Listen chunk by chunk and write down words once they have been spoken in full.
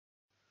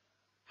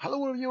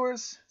Hello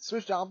viewers,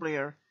 Switch Up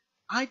here.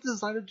 I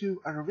decided to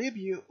do a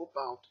review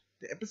about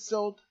the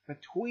episode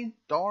Between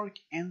Dark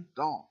and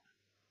Dawn.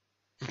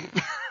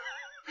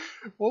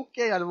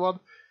 Okay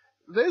everyone,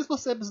 this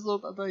was the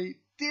episode that I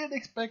didn't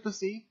expect to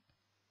see,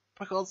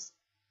 because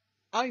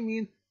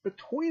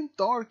Between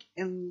Dark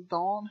and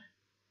Dawn.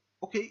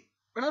 Okay,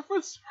 when I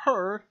first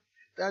heard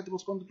that it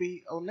was going to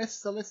be a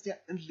Celestia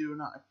and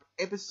Luna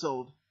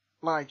episode,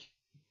 like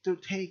to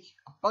take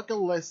a bucket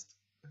list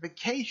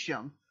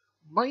vacation.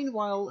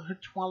 Meanwhile, her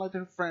Twilight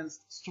and friends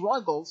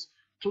struggles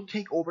to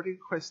take over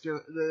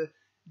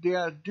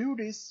their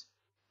duties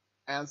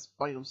as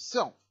by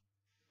themselves.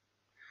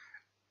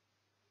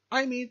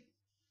 I mean,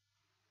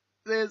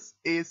 this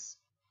is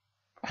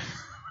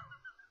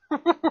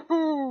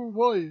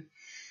boy,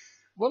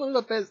 one of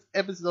the best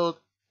episodes,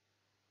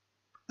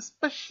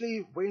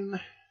 especially when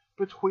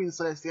between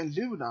Celestia and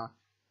Luna.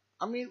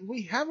 I mean,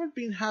 we haven't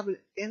been having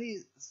any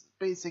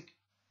basic.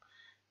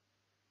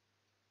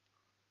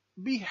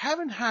 We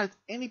haven't had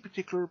any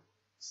particular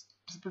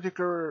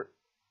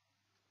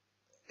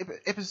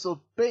episode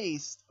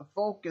based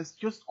focus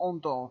just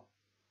on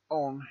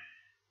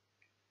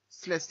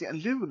Celestia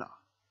and Luna.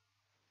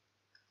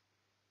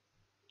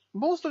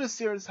 Most of the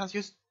series has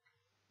just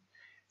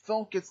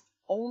focused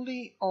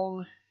only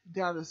on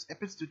the other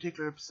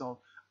particular episode,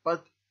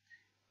 but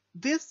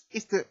this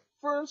is the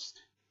first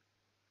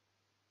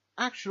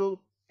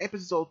actual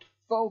episode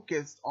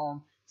focused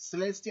on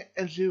Celestia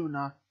and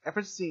Luna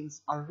ever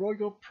since a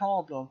royal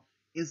problem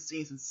in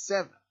season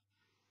 7.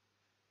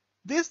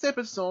 This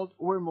episode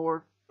were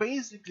more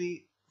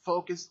basically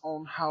focused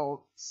on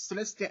how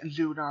Celestia and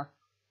Luna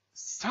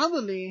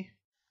suddenly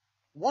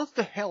want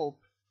to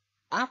help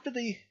after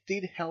they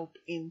did help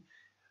in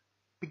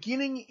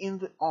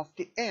beginning of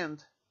the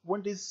end,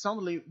 when they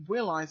suddenly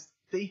realized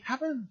they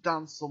haven't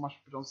done so much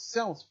for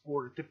themselves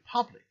for the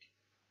public.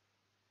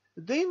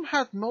 They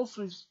had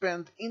mostly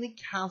spent in the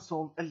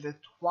castle and let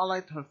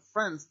Twilight and her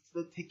friends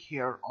to take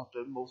care of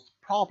the most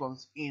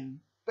problems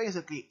in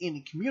basically in the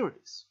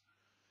communities.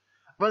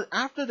 But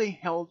after they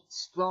helped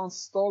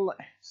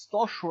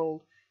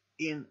Starshrold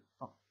in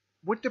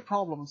with the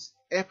problems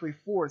every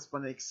force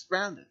when they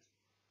expanded,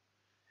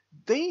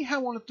 they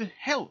have wanted to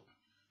help.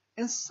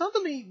 And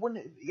suddenly, when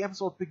the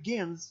episode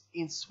begins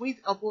in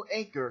Sweet Apple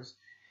Acres,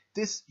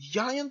 this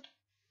giant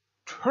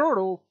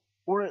turtle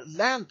or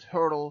land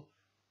turtle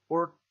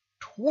or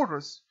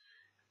tortoise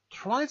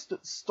tries to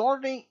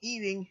start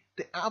eating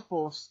the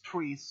apple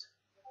trees,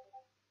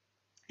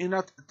 and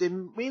that the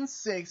main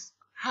six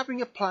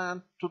having a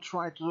plan to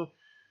try to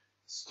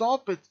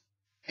stop it,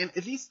 and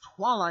at least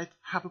Twilight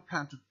have a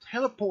plan to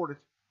teleport it.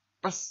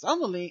 But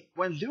suddenly,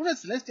 when Luna and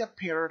Celestia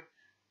appeared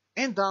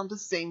and done the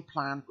same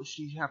plan which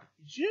she had,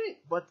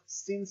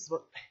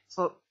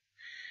 so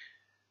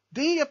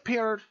they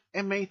appeared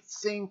and made the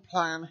same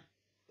plan,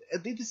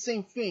 did the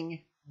same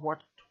thing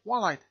what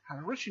Twilight had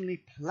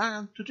originally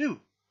planned to do.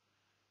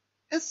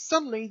 And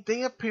suddenly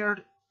they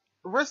appeared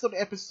the rest of the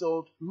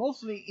episode,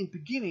 mostly in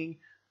beginning,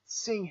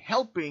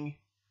 helping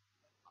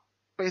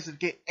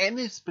basically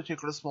any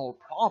particular small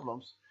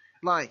problems,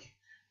 like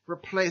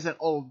replace an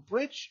old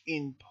bridge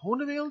in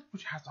Ponyville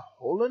which has a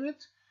hole in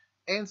it,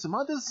 and some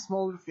other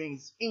smaller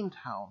things in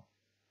town.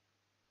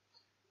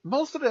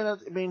 Most of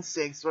the main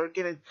six were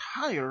getting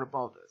tired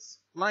about this.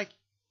 Like,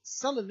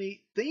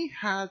 suddenly they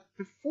had,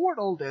 before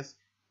all this,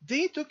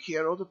 they took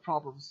care of the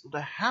problems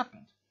that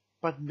happened.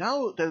 But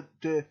now the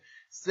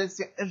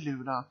Celestia and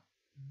Luna,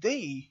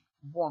 they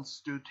want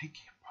to take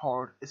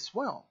part as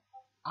well.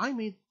 I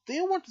mean, they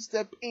want to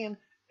step in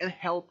and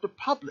help the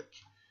public.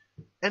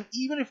 And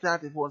even if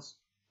that it was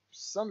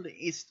suddenly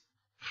is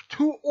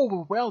too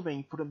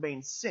overwhelming for the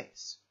main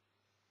six.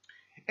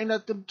 And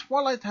that the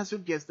Twilight has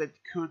suggested that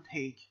could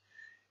take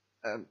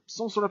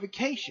some sort of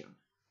vacation,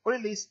 or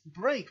at least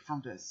break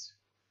from this.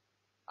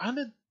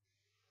 And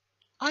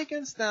I can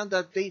understand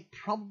that they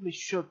probably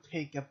should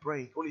take a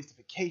break, or at least a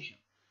vacation.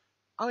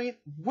 I mean,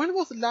 when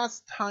was the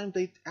last time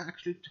they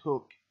actually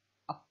took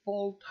a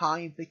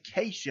full-time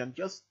vacation,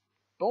 just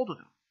both of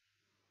them?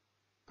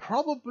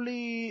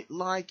 Probably,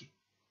 like,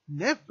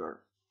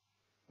 never.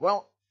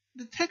 Well,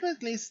 they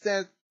technically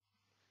say,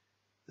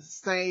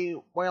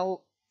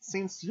 well,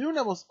 since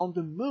Luna was on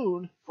the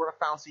moon for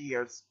 1,000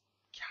 years,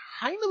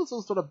 kind of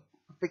some sort of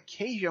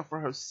vacation for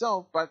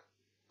herself, but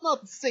not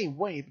the same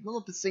way,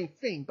 not the same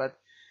thing, but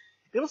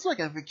it was like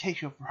a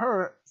vacation for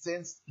her,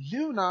 since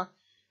Luna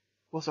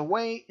was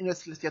away in the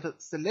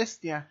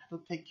Celestia had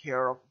to take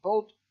care of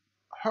both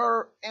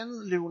her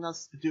and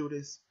Luna's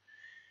duties.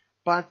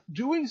 But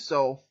doing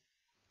so,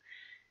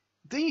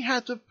 they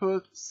had to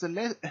put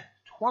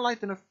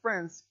Twilight and her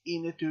friends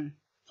in it to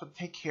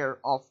take care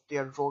of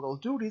their royal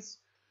duties,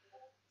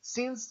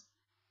 since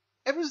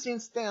ever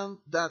since then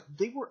that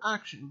they were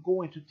actually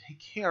going to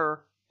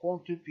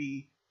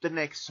be the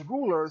next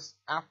rulers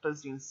after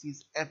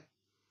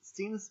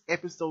since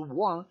episode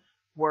 1,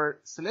 where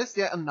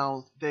Celestia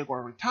announced they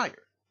were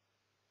retired.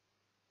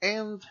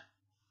 And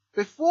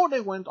before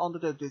they went on to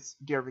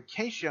their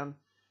vacation,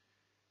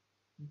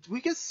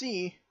 we can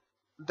see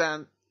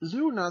that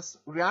Luna's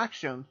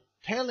reaction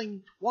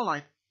telling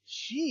Twilight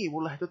she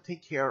will have to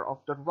take care of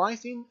the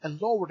rising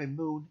and lowering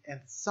moon and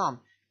the sun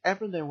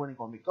every day when it's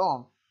gonna be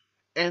gone.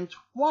 And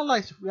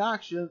Twilight's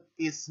reaction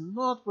is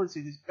not what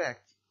you'd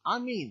expect. I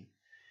mean,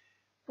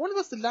 when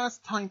was the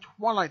last time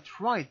Twilight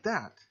tried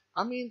that?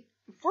 I mean,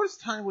 the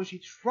first time when she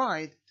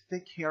tried to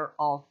take care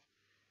of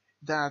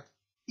that,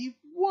 it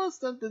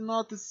wasn't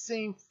not the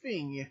same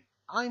thing.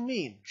 I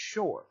mean,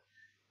 sure,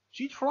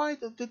 she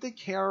tried to take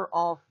care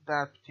of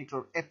that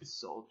particular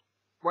episode.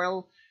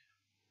 Well,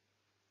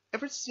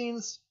 ever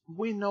since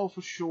we know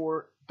for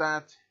sure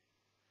that,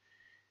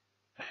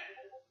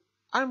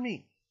 I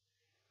mean,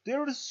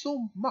 there is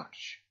so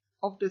much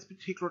of this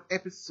particular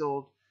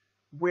episode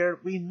where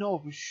we know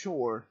for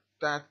sure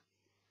that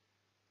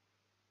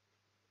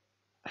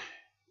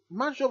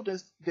much of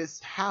this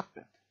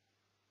happened.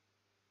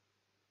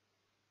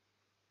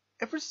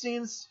 Ever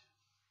since,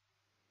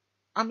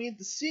 I mean,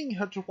 seeing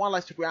her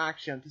Twilight's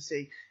reaction to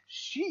say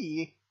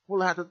she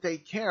will have to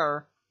take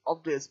care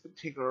of this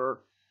particular,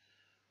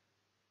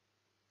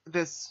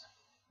 this,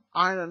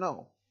 I don't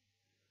know,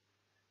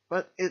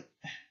 but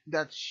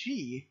that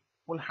she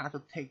will have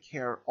to take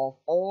care of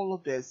all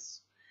of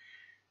this,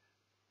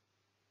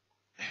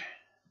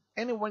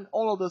 anyway,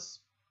 all of this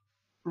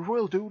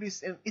royal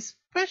duties, and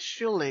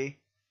especially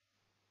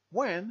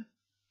when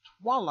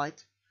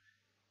Twilight,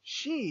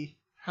 she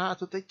had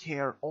to take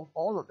care of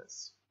all of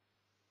this.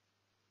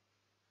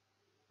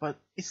 But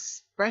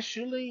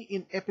especially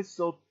in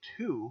episode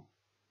 2,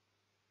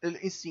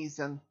 in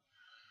season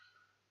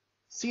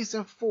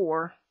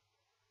 4,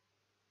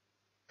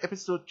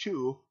 episode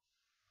 2,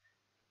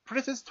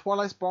 Princess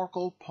Twilight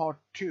Sparkle Part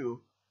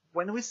 2,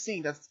 when we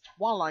see that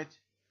Twilight,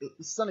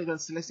 Sunny,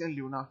 Celestia, and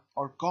Luna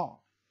are gone,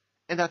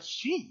 and that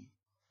she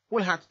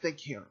will have to take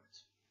care of it.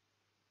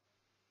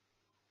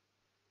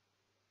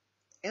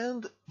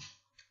 And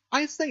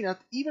I say that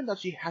even that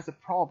she has a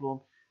problem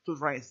to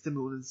raise the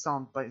moon and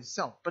sun by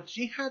herself, but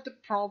she had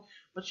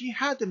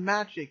the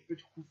magic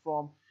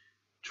from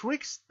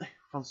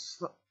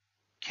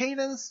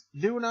Cadence,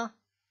 Luna,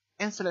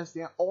 and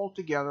Celestia all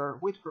together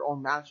with her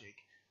own magic,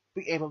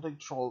 be able to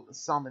control the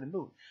sun and the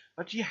moon.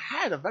 But she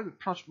had a very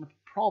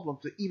problem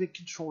to even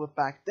control it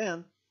back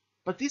then.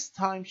 But this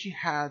time she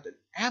had an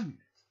amulet,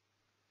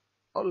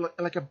 or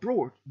like a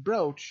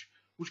brooch,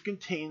 which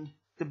contained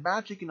the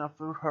magic enough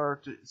for her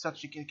to so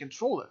she can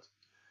control it.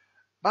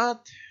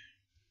 But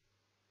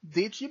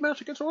did she manage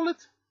to control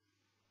it?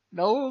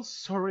 No,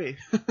 sorry,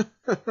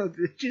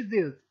 she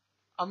didn't.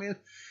 I mean,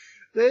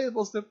 that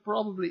was the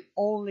probably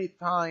only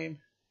time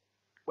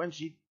when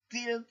she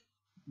didn't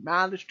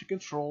manage to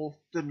control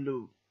the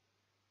moon.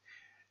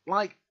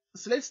 Like,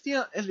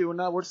 Celestia and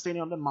Luna were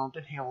standing on the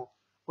mountain hill,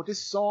 but they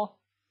saw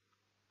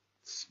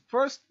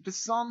first the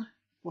sun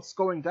was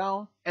going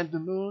down and the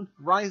moon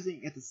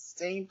rising at the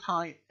same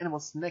time and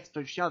was next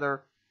to each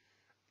other,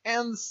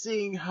 and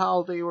seeing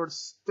how they were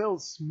still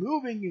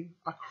moving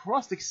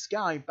across the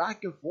sky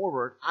back and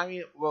forward. I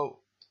mean, whoa.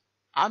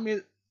 I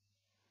mean,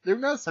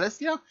 Luna,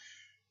 Celestia,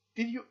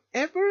 did you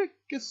ever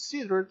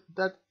consider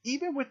that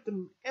even with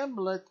the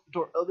amulet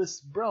or this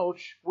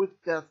brooch with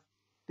the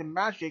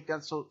magic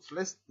that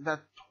that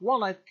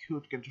Twilight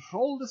could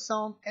control the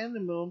sun and the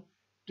moon,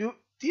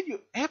 did you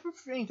ever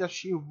think that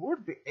she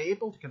would be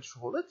able to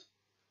control it?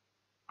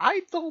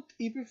 I don't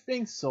even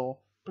think so,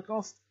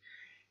 because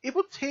it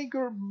would take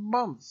her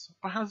months,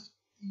 perhaps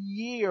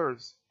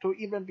years, to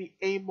even be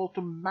able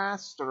to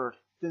master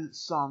the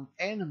sun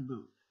and the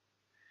moon.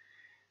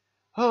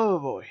 Oh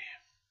boy.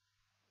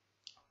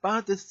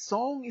 But the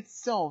song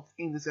itself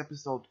in this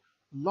episode,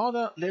 lot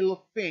of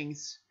little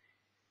things,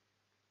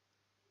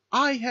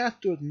 I have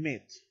to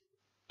admit,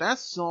 that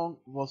song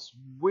was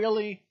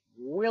really,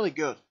 really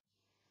good.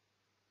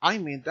 I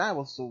mean, that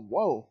was so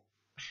whoa.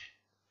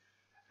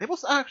 It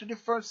was actually the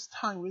first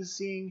time we're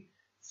seeing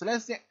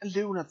Celestia and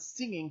Luna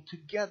singing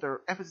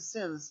together ever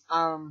since,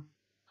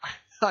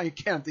 I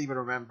can't even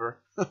remember.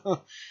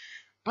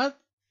 But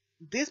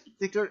this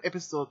particular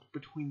episode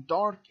between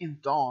Dark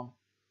and Dawn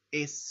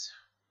is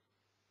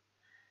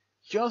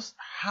just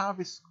have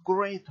its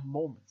great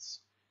moments.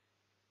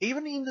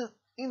 Even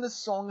in the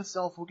song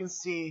itself, we can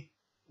see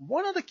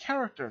one of the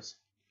characters,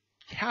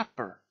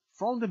 Capper,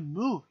 from the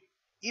movie,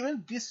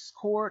 even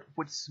Discord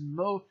with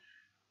Smooth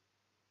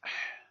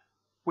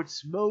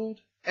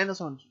and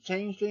some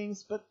change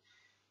things,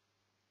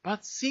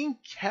 but seeing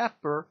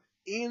Capper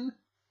in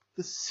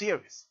the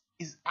series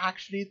is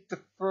actually the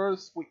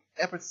first we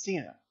ever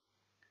seen him.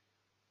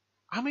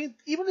 I mean,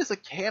 even there's a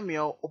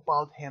cameo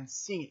about him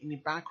singing in the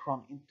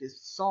background in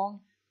this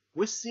song.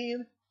 We've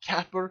seen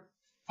Capper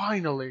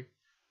finally.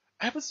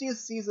 Ever since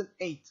season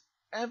 8,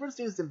 ever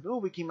since the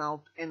movie came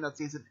out and that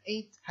season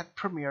 8 had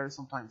premiered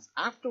sometimes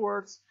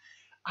afterwards,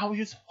 I was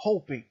just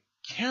hoping,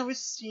 can we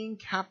see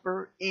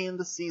Capper in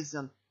the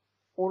season,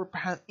 or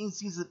perhaps in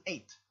season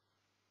 8?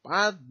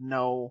 But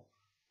no.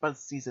 But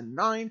season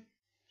 9,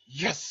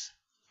 yes,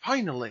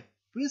 finally,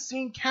 we've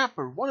seen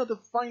Capper, one of the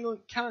final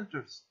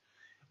characters.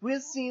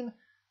 We've seen,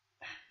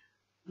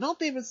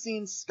 not even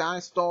seen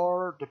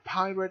Skystar, the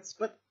pirates,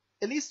 but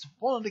at least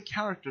one of the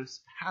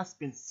characters has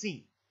been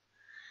seen.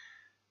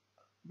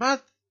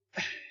 But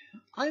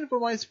I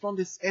improvise from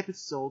this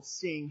episode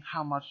seeing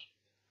how much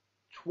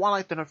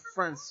Twilight and her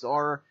friends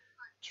are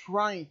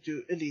trying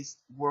to at least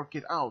work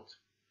it out.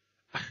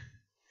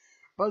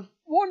 But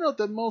one of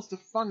the most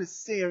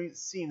funniest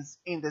scenes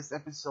in this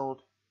episode,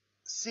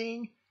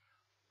 seeing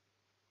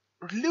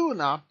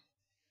Luna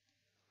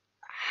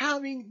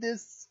having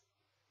this,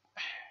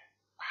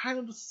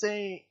 how to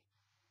say,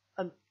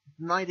 a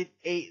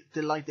 98,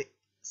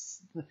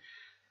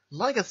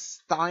 like a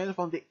style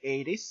from the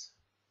 80s,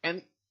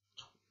 and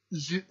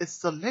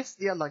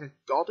Celestia like a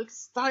gothic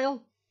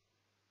style.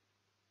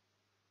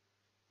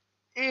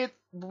 It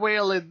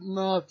really did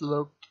not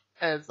look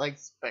as I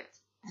expect.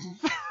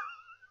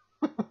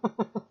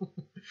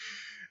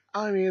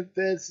 I mean,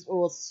 this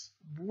was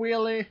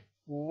really,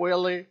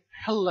 really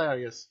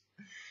hilarious.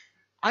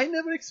 I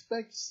never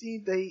expect to see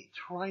they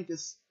try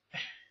this,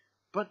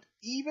 but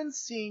even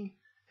seeing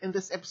in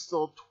this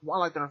episode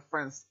Twilight and her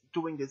friends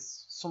doing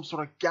this some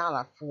sort of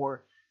gala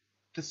for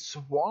the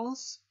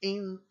swans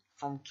in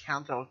from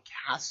Canterville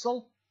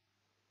Castle.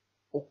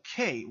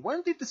 Okay,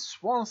 when did the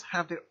swans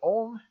have their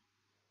own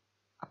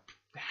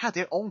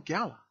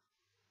gala?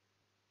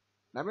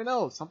 Never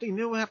know. Something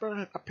new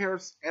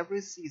appears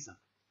every season.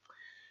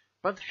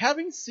 But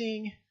having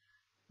seen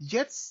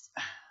yet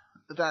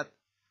that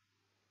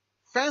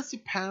Fancy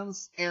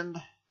Pants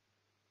and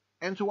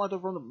two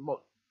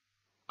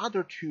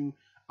other two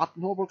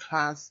abnormal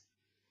class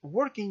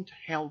working to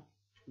help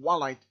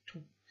Twilight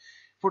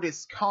for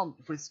this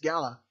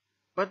gala,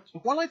 but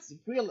Twilight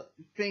real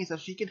thinks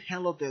that she can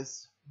handle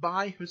this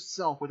by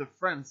herself with her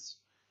friends.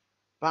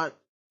 But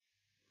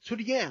to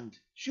the end,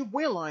 she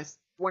realized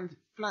when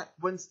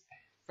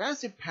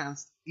Fancy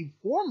Pants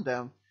informed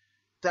them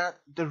that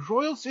the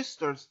royal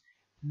sisters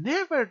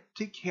never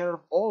take care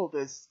of all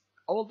this,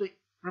 all the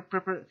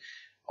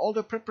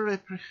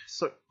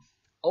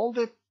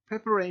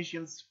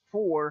preparations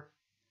for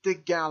the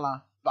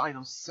gala by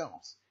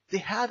themselves. They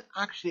had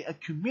actually a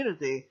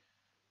community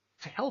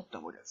to help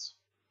them with this,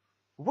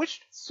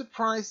 which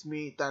surprised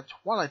me that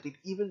Twilight didn't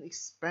even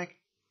expect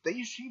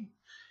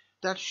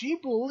that she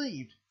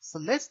believed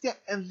Celestia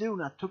and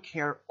Luna took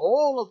care of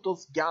all of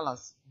those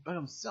galas by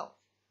themselves.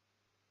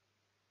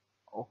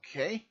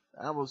 Okay,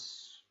 that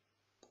was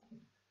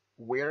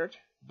weird,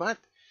 but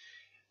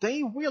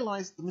they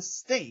realized the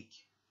mistake.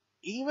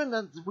 Even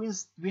that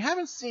we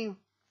haven't seen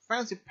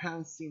Fancy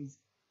Pants since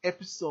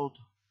episode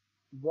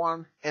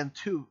 1 and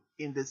 2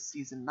 in this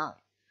season 9.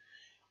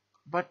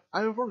 But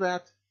over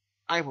that,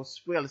 I was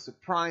really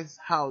surprised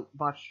how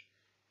much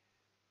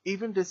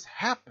even this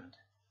happened.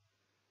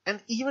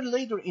 And even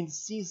later in the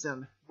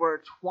season,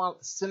 where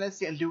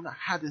Celestia and Luna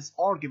had this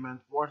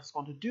argument what it's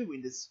going to do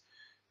in this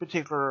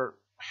particular,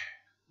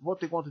 what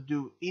they want to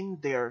do in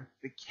their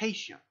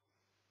vacation.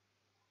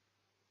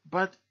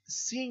 But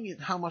seeing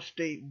how much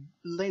they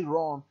later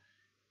on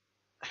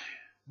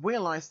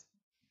realized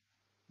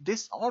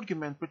this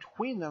argument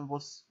between them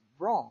was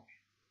wrong.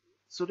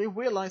 So they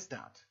realized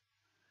that.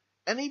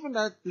 And even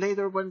that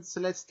later when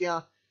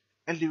Celestia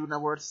and Luna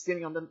were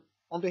sitting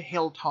on the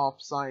hilltop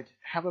side,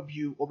 have a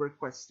view over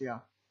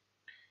Equestria,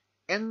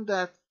 and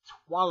that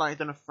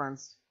Twilight and her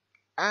friends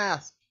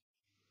asked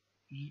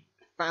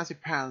Fancy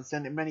Pants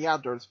and many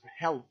others for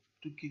help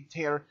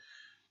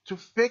to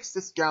fix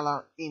this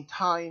gala in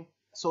time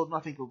so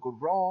nothing could go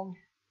wrong,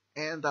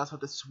 and that's how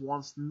the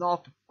swans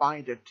not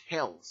bite their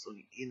tails,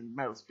 in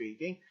matter of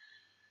speaking.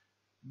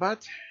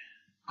 But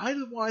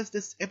otherwise,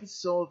 this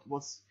episode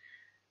was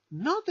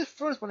not the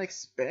first one I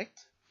expect.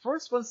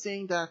 First one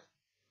saying that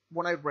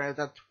when I read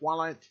that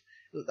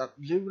that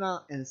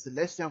Luna and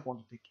Celestia are going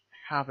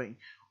to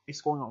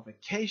is going on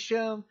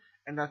vacation,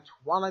 and that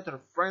Twilight and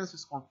her friends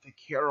is going to take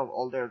care of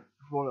all their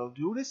royal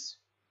duties.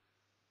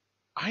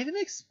 I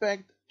didn't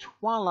expect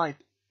Twilight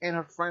and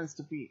her friends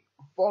to be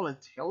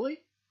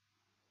voluntarily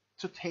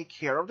to take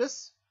care of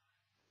this,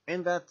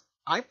 and that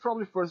I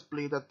probably first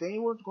believed that they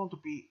were going to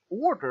be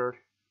ordered,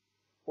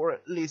 or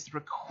at least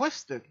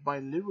requested by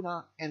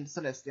Luna and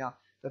Celestia,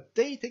 that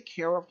they take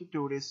care of the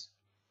duties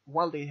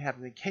while they have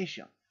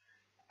vacation.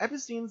 Ever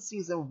since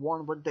season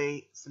 1, when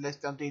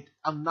Celestia did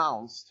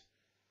announced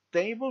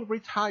they will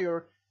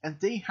retire, and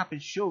they have been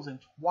chosen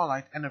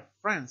Twilight and her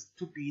friends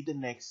to be the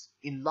next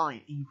in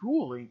line in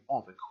ruling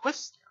of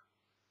Equestria.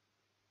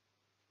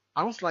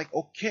 I was like,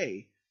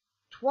 okay,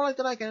 Twilight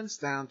that I can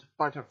understand,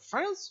 but her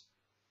friends?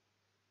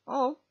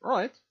 Oh,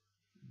 right.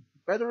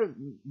 Better,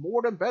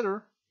 more than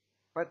better.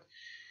 But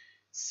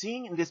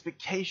seeing in this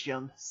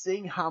vacation,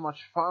 seeing how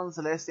much fun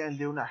Celestia and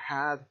Luna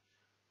had,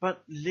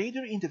 but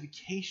later in the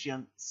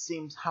vacation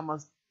seems how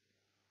much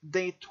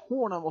they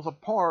torn us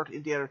apart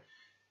in their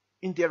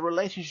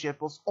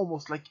relationship was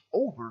almost like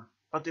over.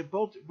 But they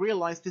both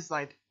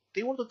decide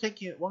they want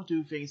to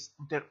do things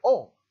on their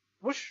own,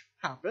 which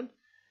happened.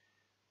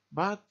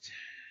 But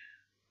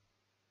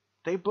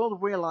they both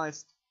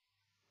realized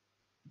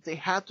they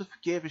had to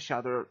forgive each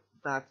other,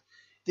 that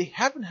they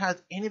haven't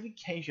had any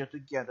vacation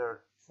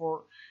together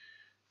for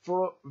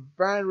for a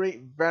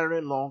very,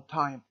 very long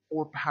time,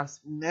 or perhaps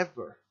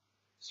never.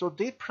 So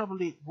they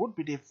probably would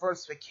be their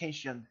first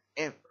vacation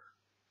ever.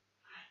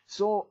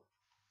 So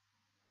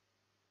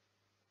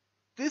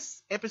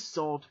this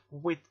episode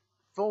with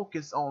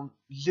focus on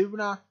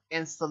Luna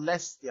and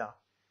Celestia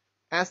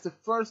as the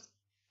first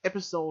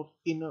episode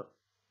in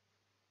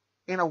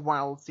a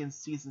while since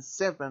season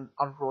 7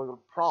 of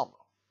Royal Problem.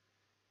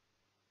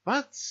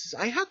 But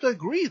I have to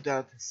agree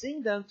that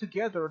seeing them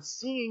together,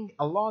 seeing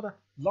a lot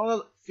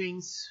of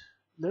things,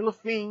 little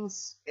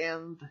things,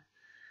 and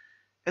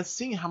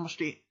seeing how much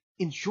they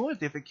enjoyed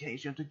their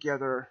vacation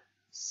together,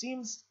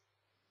 seems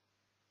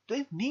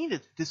they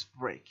needed this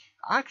break,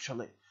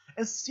 actually.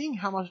 And seeing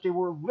how much they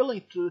were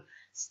willing to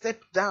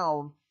step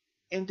down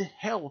and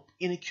help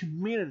in the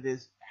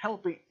communities,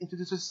 helping into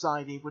the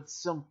society with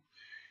some,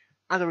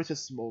 either it's a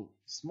small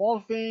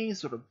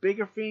things or the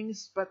bigger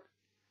things, but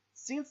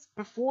since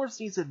before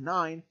season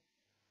 9,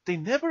 they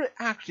never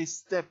actually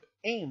stepped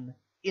in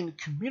the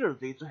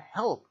community to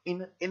help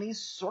in any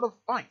sort of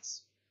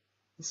fights.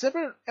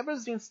 Ever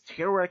since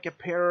Terek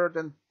appeared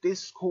and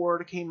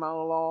Discord came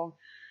out along,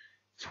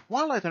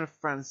 Twilight and her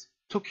friends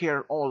took care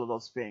of all of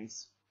those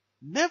things.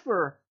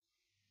 Never,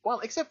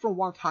 well, except for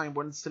one time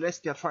when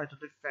Celestia tried to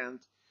defend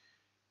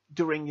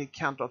during a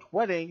Countdown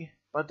wedding,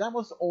 but that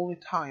was the only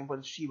time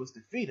when she was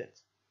defeated,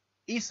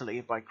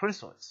 easily by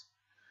Chrysalis.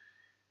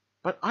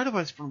 But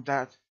otherwise from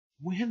that,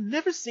 we had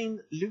never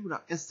seen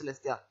Luna and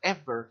Celestia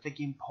ever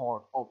taking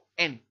part of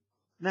anything.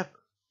 Never.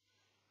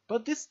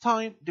 But this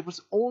time, there was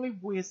only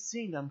we had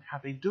seen them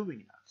have been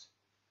doing that.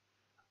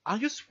 I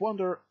just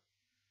wonder,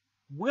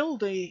 will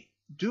they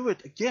do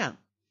it again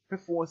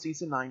before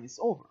season 9 is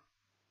over?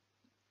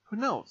 Who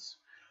knows?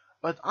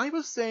 But I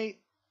will say,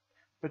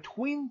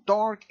 between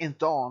Dark and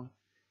Dawn,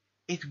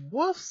 it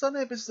was an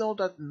episode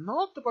that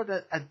not what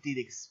I did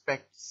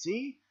expect to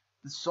see.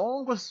 The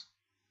song was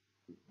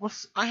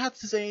I have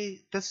to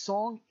say the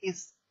song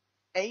is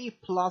a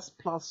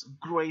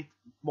great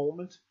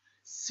moment.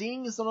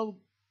 Seeing some of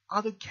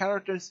other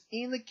characters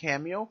in the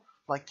cameo,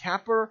 like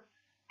Capper,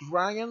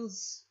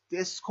 Dragons,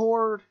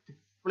 Discord,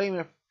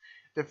 the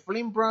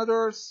Flame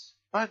Brothers,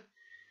 but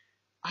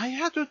I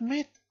have to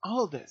admit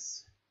all of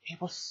this. It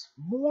was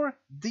more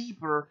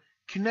deeper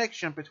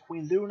connection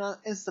between Luna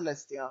and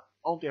Celestia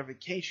on their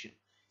vacation.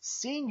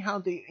 Seeing how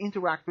they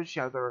interact with each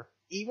other,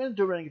 even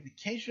during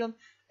vacation,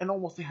 and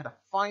almost they had a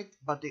fight,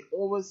 but they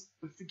always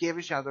forgave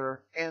each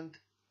other, and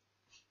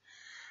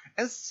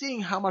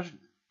seeing how much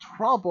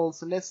trouble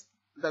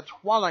that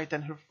Twilight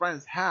and her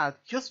friends had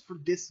just for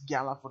this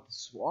gala for the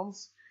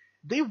Swans,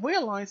 they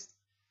realized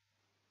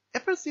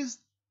ever since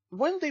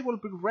when they will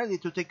be ready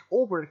to take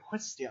over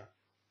Equestria,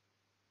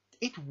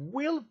 it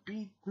will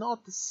be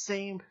not the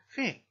same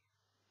thing.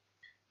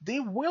 They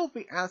will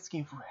be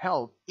asking for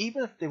help,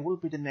 even if they will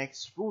be the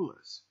next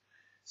rulers.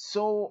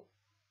 So,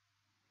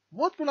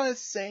 what will I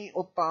say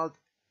about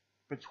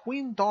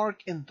Between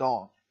Dark and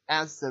Dawn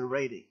as the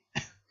rating?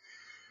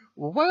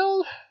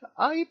 Well,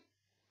 I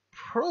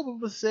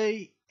probably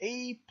say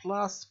A+++.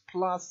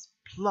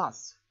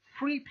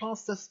 3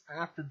 pluses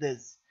after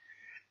this.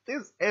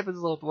 This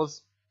episode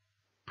was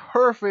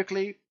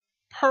perfectly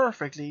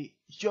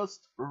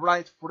just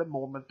right for the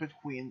moment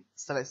between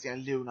Celestia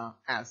and Luna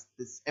as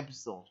this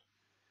episode.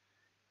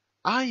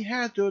 I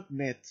had to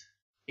admit,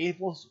 it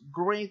was a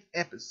great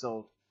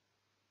episode.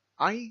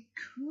 I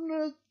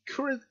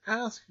couldn't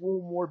ask for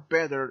a more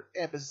better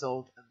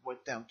episode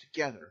with them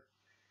together.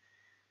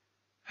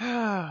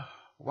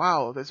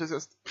 Wow, this is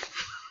just...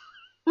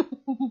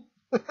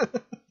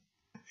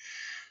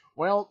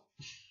 Well,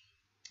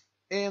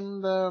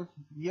 and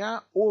yeah,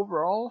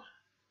 overall,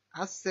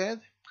 as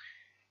said,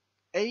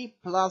 A+++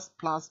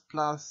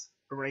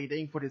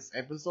 rating for this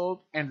episode,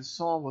 and the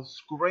song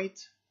was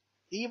great.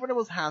 Even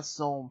it had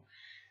some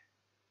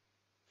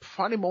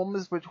funny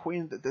moments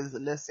between the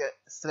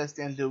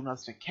Celestia and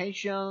Luna's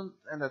vacation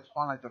and the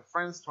Twilight of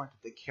Friends trying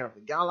to take care of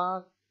the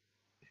gala.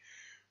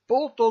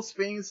 Both those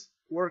things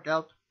work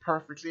out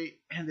perfectly,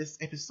 and this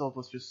episode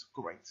was just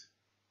great.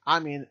 I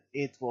mean,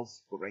 it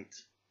was great.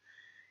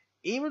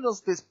 Even though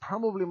this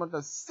probably was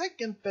the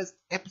second best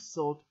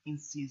episode in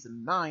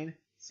season 9,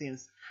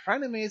 since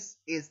Frenemies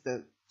is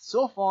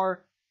so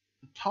far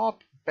the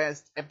top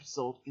best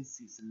episode in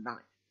season 9.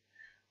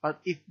 But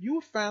if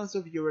you fans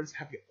or viewers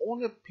have your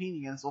own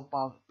opinions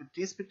about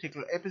this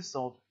particular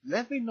episode,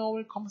 let me know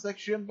in the comment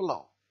section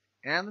below.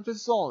 And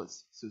as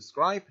always,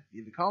 subscribe,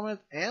 leave a comment,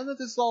 and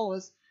as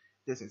always,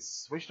 this is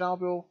Switch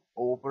Double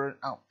over and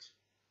out.